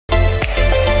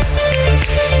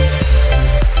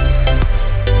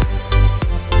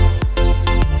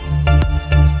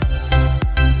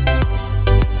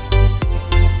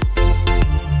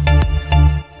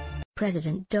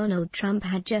President Donald Trump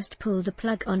had just pulled the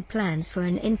plug on plans for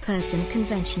an in-person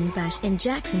convention bash in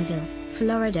Jacksonville,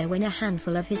 Florida, when a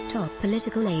handful of his top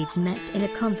political aides met in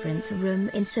a conference room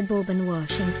in suburban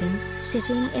Washington,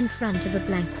 sitting in front of a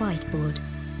blank whiteboard.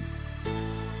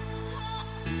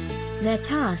 Their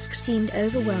task seemed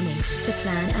overwhelming: to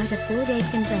plan out a 4-day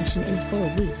convention in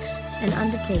 4 weeks, an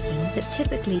undertaking that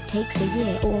typically takes a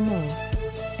year or more.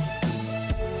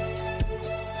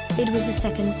 It was the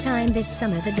second time this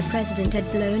summer that the president had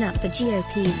blown up the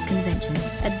GOP's convention.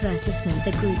 Advertisement: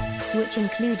 the group, which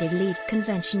included lead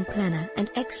convention planner and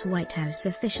ex-White House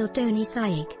official Tony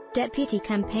Saik, deputy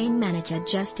campaign manager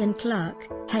Justin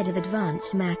Clark, head of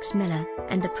Advance Max Miller,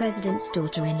 and the president's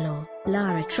daughter-in-law,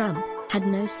 Lara Trump, had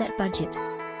no set budget.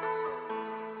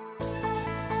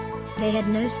 They had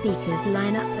no speakers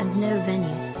lineup and no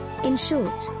venue. In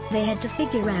short, they had to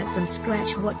figure out from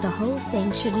scratch what the whole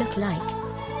thing should look like.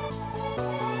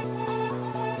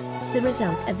 The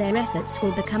result of their efforts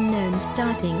will become known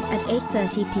starting at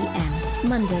 8:30 p.m.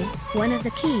 Monday. One of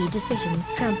the key decisions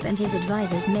Trump and his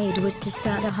advisors made was to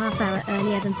start a half-hour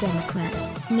earlier than Democrats,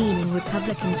 meaning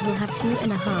Republicans will have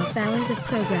 2.5 hours of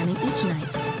programming each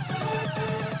night.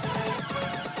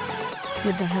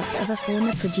 With the help of a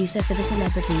former producer for the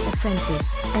celebrity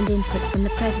Apprentice, and input from the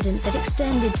president that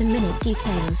extended to minute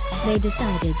details, they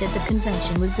decided that the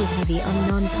convention would be heavy on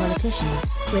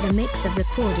non-politicians, with a mix of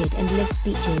recorded and live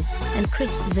speeches, and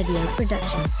crisp video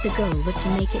production. The goal was to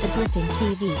make it a gripping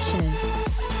TV show.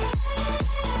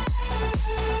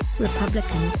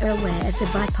 Republicans are aware of the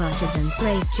bipartisan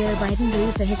praise Joe Biden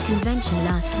drew for his convention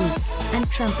last week, and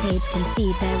Trump aides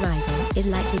concede their rival is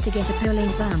likely to get a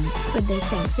polling bump, but they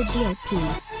think the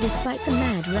GOP, despite the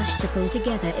mad rush to pull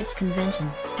together its convention,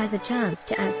 has a chance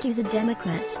to outdo the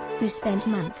Democrats, who spent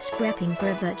months prepping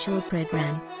for a virtual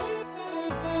program.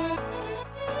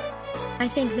 I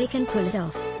think they can pull it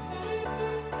off.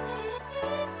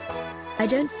 I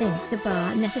don't think the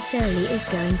bar necessarily is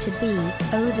going to be,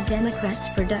 "Oh, the Democrats'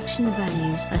 production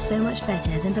values are so much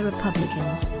better than the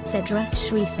Republicans," said Russ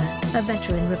Schrieffer, a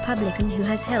veteran Republican who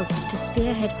has helped to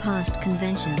spearhead past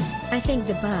conventions. "I think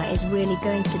the bar is really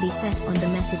going to be set on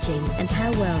the messaging and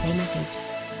how well they message.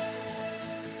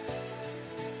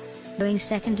 Going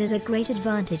second is a great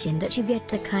advantage in that you get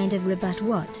to kind of rebut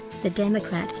what the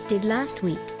Democrats did last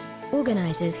week."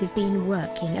 Organizers who've been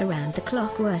working around the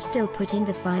clock were still putting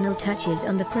the final touches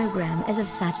on the program as of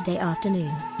Saturday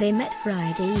afternoon. They met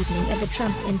Friday evening at the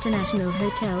Trump International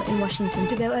Hotel in Washington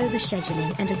to go over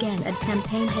scheduling, and again at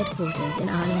campaign headquarters in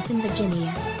Arlington,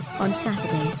 Virginia, on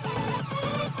Saturday.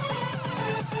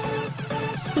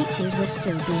 Speeches were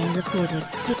still being recorded.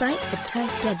 Despite the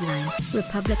tight deadline,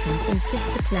 Republicans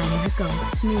insist the planning has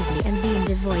gone smoothly and been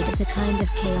devoid of the kind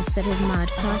of chaos that has marred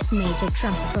past major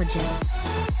Trump projects.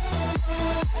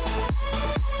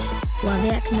 While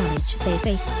they acknowledge they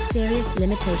faced serious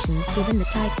limitations given the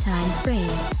tight time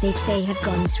frame, they say have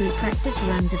gone through practice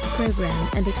runs of the program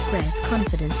and express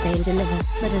confidence they'll deliver.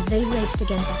 But as they raced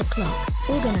against the clock,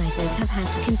 organizers have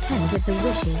had to contend with the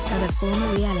wishes of a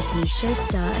former reality show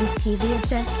star and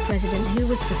TV-obsessed president who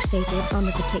was fixated on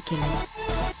the particulars.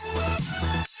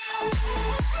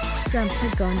 Trump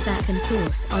has gone back and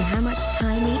forth on how much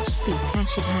time each speaker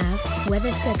should have,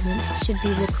 whether segments should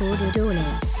be recorded or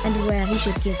not, and where he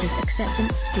should give his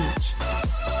acceptance speech.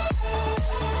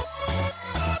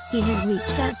 He has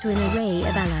reached out to an array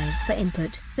of allies for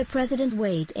input. The president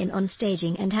weighed in on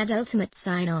staging and had ultimate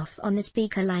sign-off on the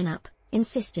speaker lineup,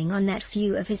 insisting on that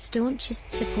few of his staunchest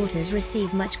supporters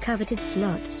receive much coveted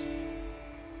slots.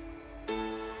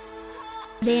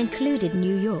 They included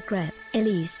New York Rep.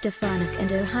 Elise Stefanik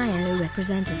and Ohio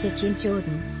Representative Jim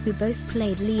Jordan, who both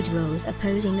played lead roles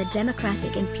opposing the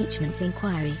Democratic impeachment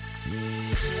inquiry.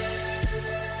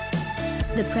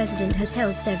 The president has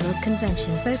held several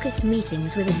convention-focused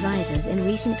meetings with advisors in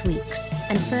recent weeks,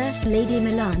 and First Lady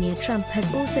Melania Trump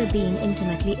has also been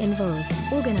intimately involved.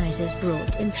 Organizers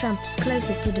brought in Trump's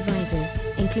closest advisors,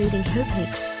 including Hope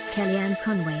Hicks, Kellyanne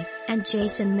Conway, and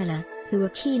Jason Miller, who were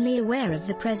keenly aware of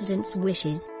the president's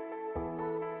wishes.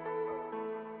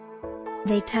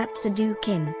 They tapped Sadu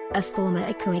Kim, a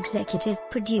former co-executive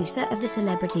producer of the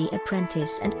celebrity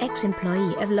Apprentice and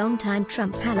ex-employee of longtime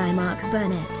Trump ally Mark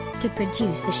Burnett, to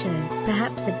produce the show.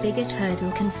 Perhaps the biggest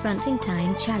hurdle confronting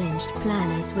time-challenged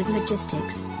planners was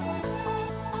logistics.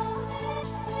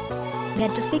 They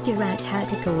had to figure out how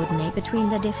to coordinate between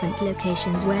the different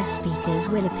locations where speakers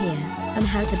will appear, and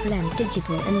how to blend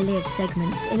digital and live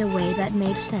segments in a way that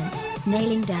made sense.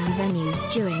 Nailing down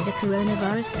venues during the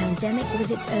coronavirus pandemic was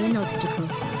its own obstacle.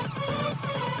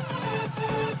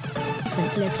 Different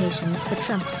alternate locations for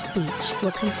Trump's speech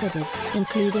were considered,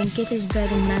 including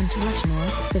Gettysburg and Mount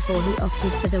Rushmore, before he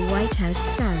opted for the White House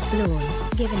South Lawn.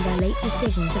 Given their late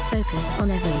decision to focus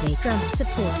on everyday Trump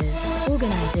supporters,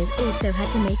 organizers also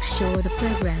had to make sure the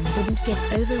program didn't get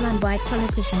overrun by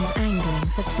politicians angling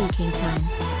for speaking time.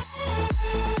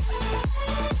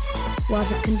 While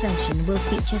the convention will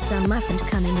feature some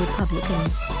up-and-coming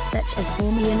Republicans, such as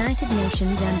former United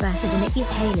Nations Ambassador Nikki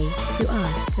Haley, who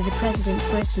asked the president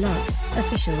for a slot,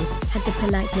 officials had to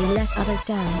politely let others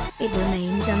down. It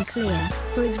remains unclear,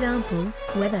 for example,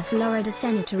 whether Florida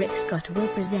Senator Rick Scott will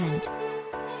present.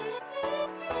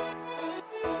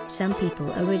 Some people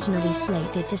originally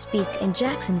slated to speak in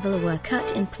Jacksonville were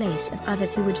cut in place of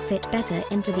others who would fit better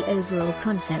into the overall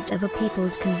concept of a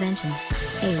people's convention.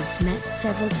 Aides met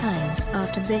several times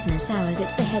after business hours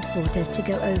at the headquarters to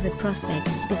go over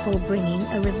prospects before bringing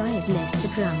a revised list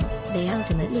to Trump. They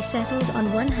ultimately settled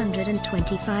on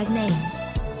 125 names.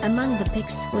 Among the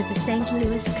picks was the St.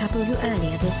 Louis couple who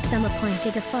earlier this summer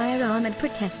pointed a firearm at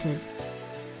protesters.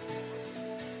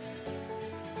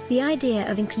 The idea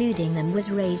of including them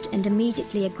was raised and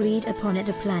immediately agreed upon at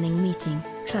a planning meeting.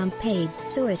 Trump aides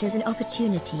saw it as an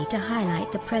opportunity to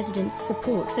highlight the president's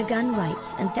support for gun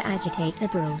rights and to agitate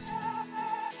liberals.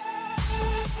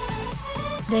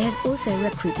 They have also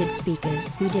recruited speakers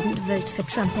who didn't vote for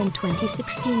Trump in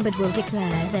 2016 but will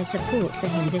declare their support for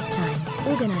him this time.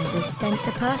 Organizers spent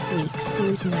the past weeks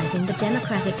scrutinizing the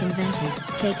Democratic convention,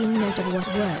 taking note of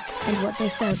what worked and what they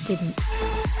felt didn't.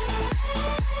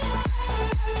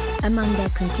 Among their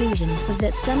conclusions was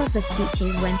that some of the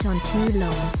speeches went on too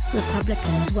long.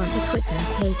 Republicans want a quicker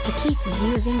pace to keep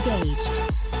viewers engaged.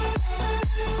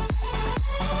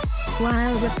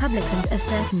 While Republicans are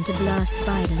certain to blast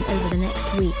Biden over the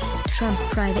next week, Trump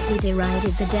privately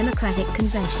derided the Democratic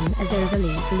convention as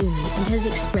overly gloomy and has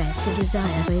expressed a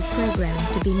desire for his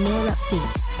program to be more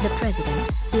upbeat. The president,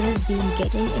 who has been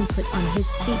getting input on his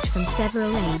speech from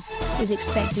several aides, is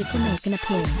expected to make an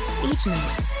appearance each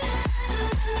night.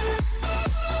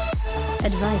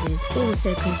 Advisors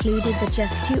also concluded that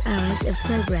just 2 hours of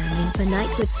programming per night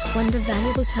would squander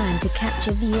valuable time to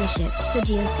capture viewership. The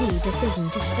GOP decision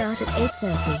to start at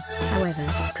 8:30,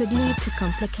 however, could lead to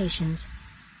complications.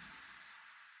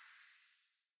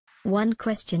 One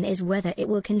question is whether it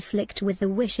will conflict with the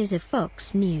wishes of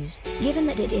Fox News, given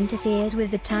that it interferes with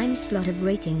the time slot of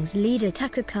ratings leader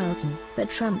Tucker Carlson,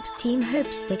 but Trump's team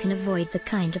hopes they can avoid the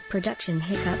kind of production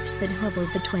hiccups that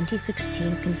hobbled the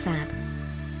 2016 confab.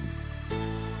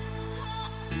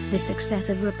 The success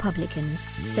of Republicans,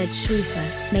 said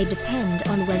Schrieffer, may depend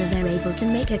on whether they're able to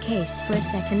make a case for a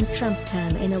second Trump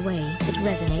term in a way that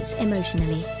resonates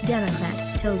emotionally.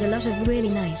 Democrats told a lot of really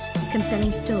nice,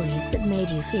 compelling stories that made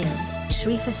you feel,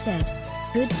 Schrieffer said.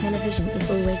 Good television is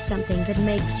always something that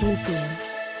makes you feel.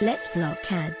 Let's block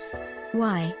ads.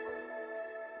 Why?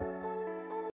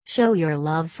 Show your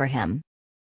love for him.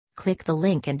 Click the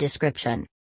link in description.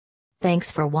 Thanks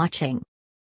for watching.